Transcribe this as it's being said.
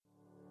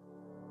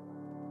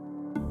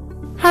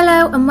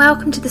Hello and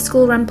welcome to the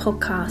School Run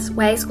podcast,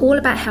 where it's all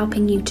about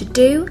helping you to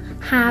do,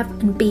 have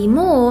and be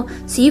more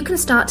so you can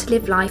start to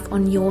live life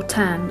on your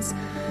terms.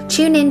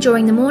 Tune in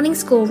during the morning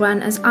school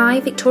run as I,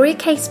 Victoria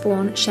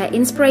Caseborn, share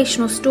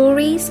inspirational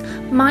stories,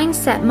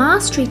 mindset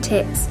mastery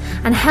tips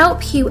and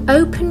help you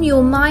open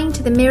your mind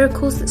to the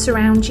miracles that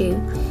surround you.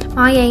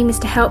 My aim is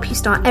to help you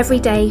start every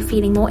day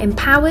feeling more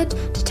empowered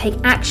to take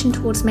action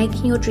towards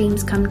making your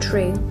dreams come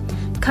true.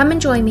 Come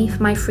and join me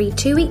for my free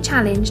 2-week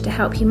challenge to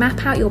help you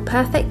map out your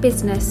perfect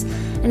business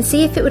and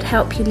see if it would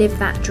help you live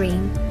that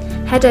dream.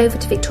 Head over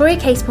to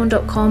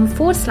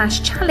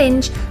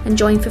victoriacaseborn.com/challenge and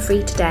join for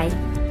free today.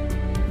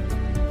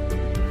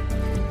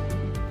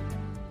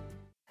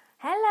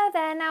 Hello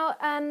there. Now,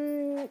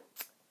 I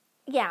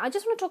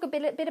just want to talk a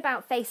bit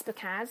about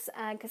Facebook ads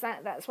because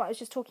that's what I was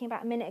just talking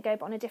about a minute ago,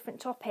 but on a different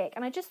topic.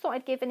 And I just thought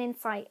I'd give an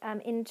insight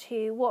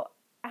into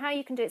how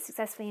you can do it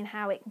successfully and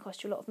how it can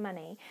cost you a lot of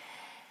money.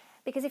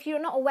 Because if you're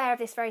not aware of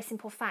this very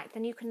simple fact,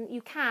 then it can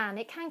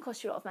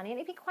cost you a lot of money and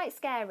it can be quite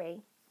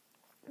scary.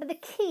 But the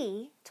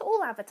key to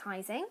all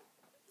advertising,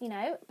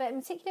 but in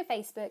particular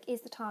Facebook,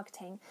 is the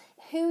targeting.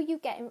 Who you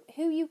get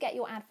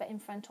your advert in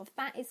front of,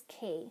 that is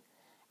key.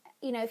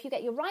 If you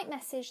get your right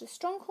message, the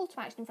strong call to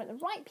action in front of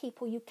the right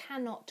people, you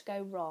cannot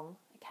go wrong.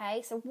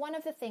 Okay, so one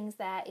of the things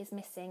there is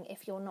missing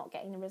if you're not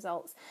getting the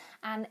results.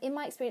 And in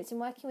my experience in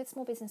working with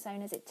small business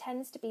owners, it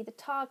tends to be the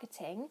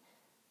targeting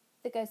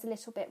that goes a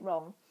little bit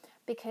wrong.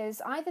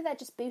 Because either they're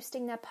just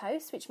boosting their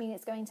posts, which means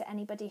it's going to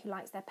anybody who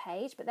likes their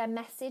page, but their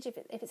message, if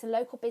it's a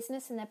local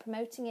business and they're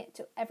promoting it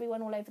to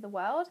everyone all over the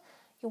world,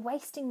 you're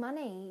wasting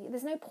money.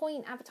 There's no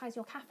point advertising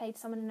your cafe to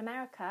someone in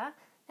America.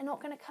 They're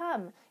not going to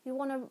come. You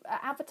want to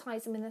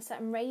advertise them in a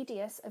certain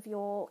radius of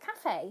your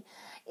cafe.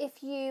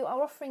 If you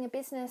are offering a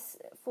business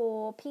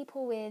for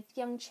people with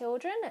young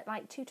children at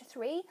like 2 to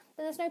 3,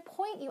 then there's no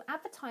point you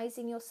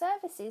advertising your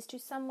services to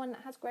someone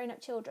that has grown-up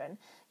children.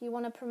 You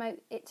want to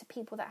promote it to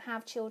people that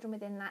have children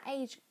within that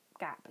age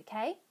gap,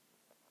 okay?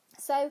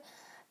 So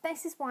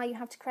this is why you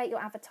have to create your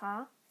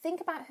avatar.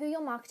 Think about who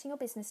you're marketing your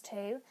business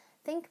to.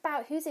 Think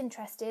about who's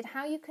interested,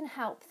 how you can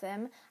help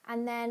them,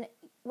 and then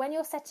when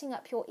you're setting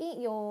up your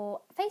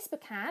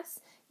Facebook ads,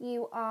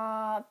 you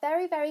are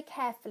very, very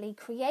carefully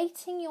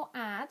creating your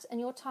ad and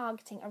your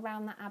targeting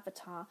around that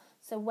avatar,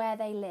 so where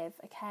they live,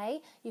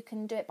 okay? You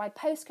can do it by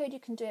postcode,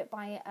 you can do it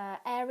by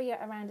area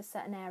around a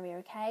certain area,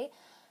 okay?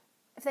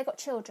 If they've got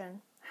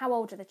children, how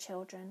old are the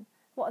children?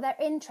 What are their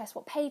interests?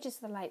 What pages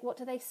do they like? What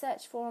do they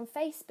search for on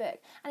Facebook?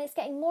 And it's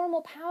getting more and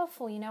more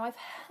powerful. I've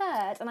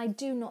heard, and I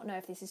do not know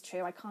if this is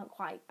true. I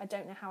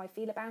don't know how I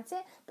feel about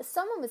it. But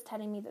someone was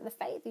telling me that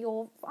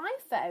your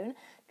iPhone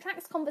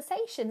tracks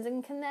conversations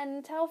and can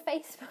then tell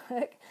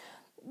Facebook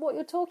what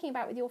you're talking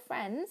about with your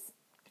friends,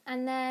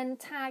 and then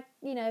tag,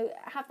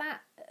 have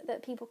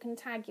that people can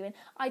tag you in.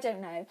 I don't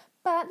know.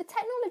 But the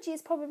technology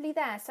is probably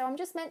there. So I'm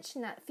just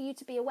mentioning that for you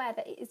to be aware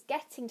that it is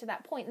getting to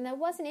that point. And there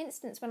was an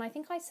instance when I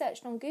think I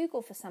searched on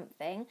Google for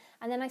something,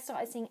 and then I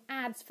started seeing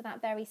ads for that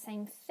very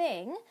same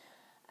thing,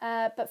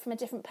 but from a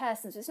different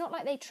person. So it's not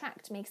like they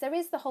tracked me, because there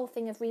is the whole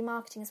thing of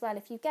remarketing as well.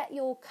 If you get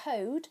your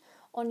code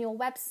on your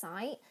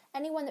website,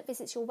 anyone that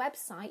visits your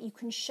website, you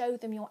can show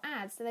them your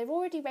ads. So they've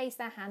already raised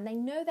their hand. They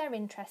know they're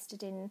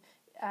interested in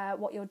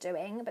what you're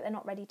doing, but they're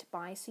not ready to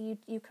buy, so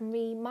you can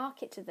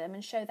remarket to them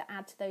and show the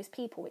ad to those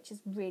people, which is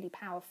really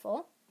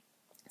powerful.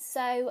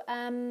 So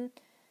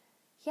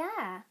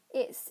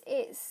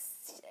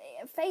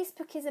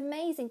Facebook is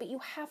amazing, but you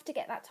have to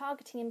get that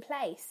targeting in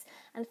place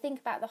and think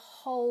about the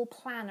whole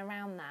plan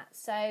around that.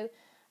 So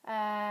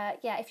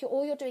if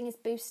all you're doing is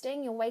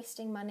boosting, you're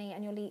wasting money,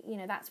 and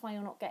that's why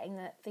you're not getting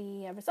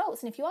the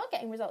results. And if you are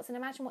getting results, then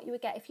imagine what you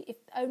would get if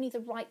only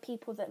the right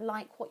people that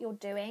like what you're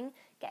doing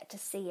get to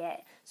see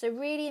it. So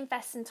really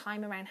invest some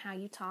time around how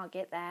you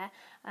target there,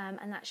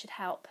 and that should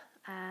help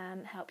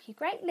you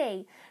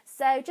greatly.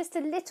 So just a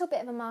little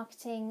bit of a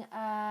marketing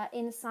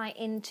insight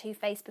into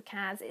Facebook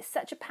ads. It's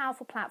such a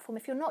powerful platform.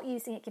 If you're not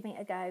using it, giving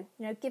it a go.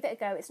 Give it a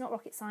go. It's not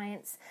rocket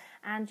science,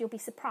 and you'll be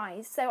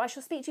surprised. So I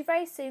shall speak to you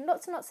very soon.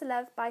 Lots and lots of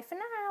love. Bye for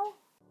now.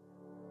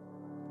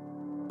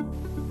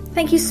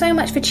 Thank you so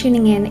much for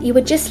tuning in. You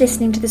were just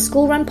listening to the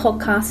School Run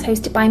podcast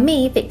hosted by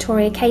me,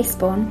 Victoria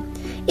Caseborn.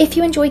 If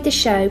you enjoyed the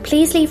show,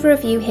 please leave a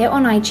review here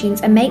on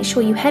iTunes and make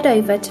sure you head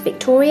over to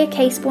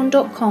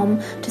victoriacaseborn.com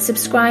to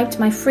subscribe to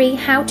my free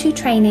how-to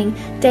training,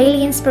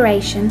 daily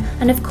inspiration,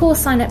 and of course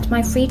sign up to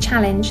my free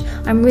challenge.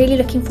 I'm really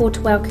looking forward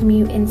to welcome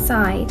you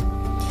inside.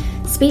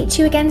 Speak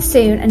to you again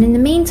soon, and in the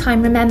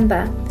meantime,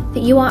 remember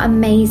that you are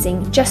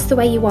amazing just the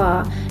way you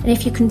are, and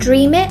if you can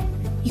dream it,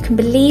 you can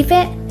believe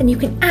it, then you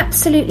can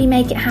absolutely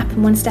make it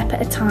happen one step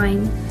at a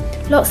time.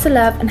 Lots of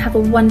love and have a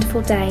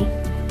wonderful day.